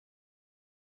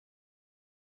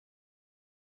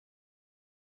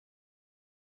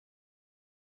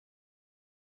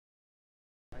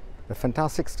A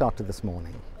fantastic start to this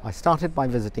morning. I started by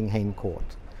visiting Haine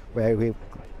Court, where we've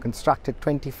constructed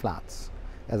 20 flats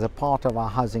as a part of our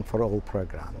Housing for All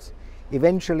programs.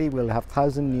 Eventually, we'll have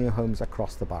 1,000 new homes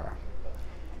across the borough.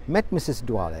 Met Mrs.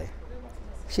 Dwale.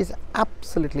 She's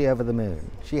absolutely over the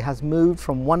moon. She has moved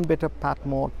from one bit of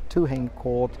Patmore to Haine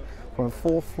Court, from a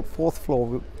fourth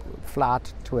floor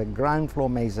flat to a ground floor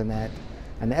maisonette,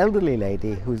 an elderly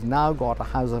lady who's now got a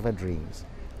house of her dreams.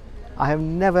 I have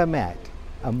never met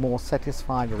a more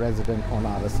satisfied resident on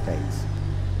our estates.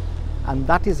 And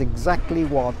that is exactly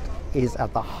what is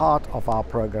at the heart of our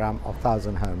program of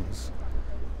 1,000 homes.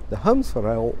 The Homes for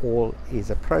All is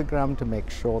a program to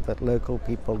make sure that local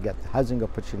people get the housing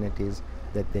opportunities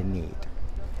that they need.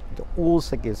 It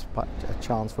also gives a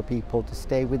chance for people to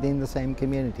stay within the same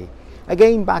community.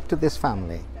 Again, back to this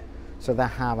family. So they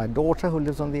have a daughter who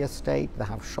lives on the estate, they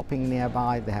have shopping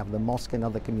nearby, they have the mosque and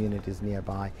other communities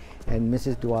nearby, and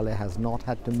Mrs. Dwale has not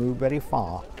had to move very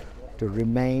far to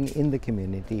remain in the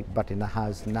community, but in a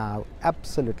house now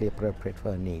absolutely appropriate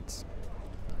for her needs.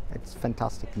 It's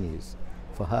fantastic news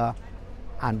for her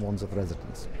and Wandsworth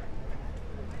residents.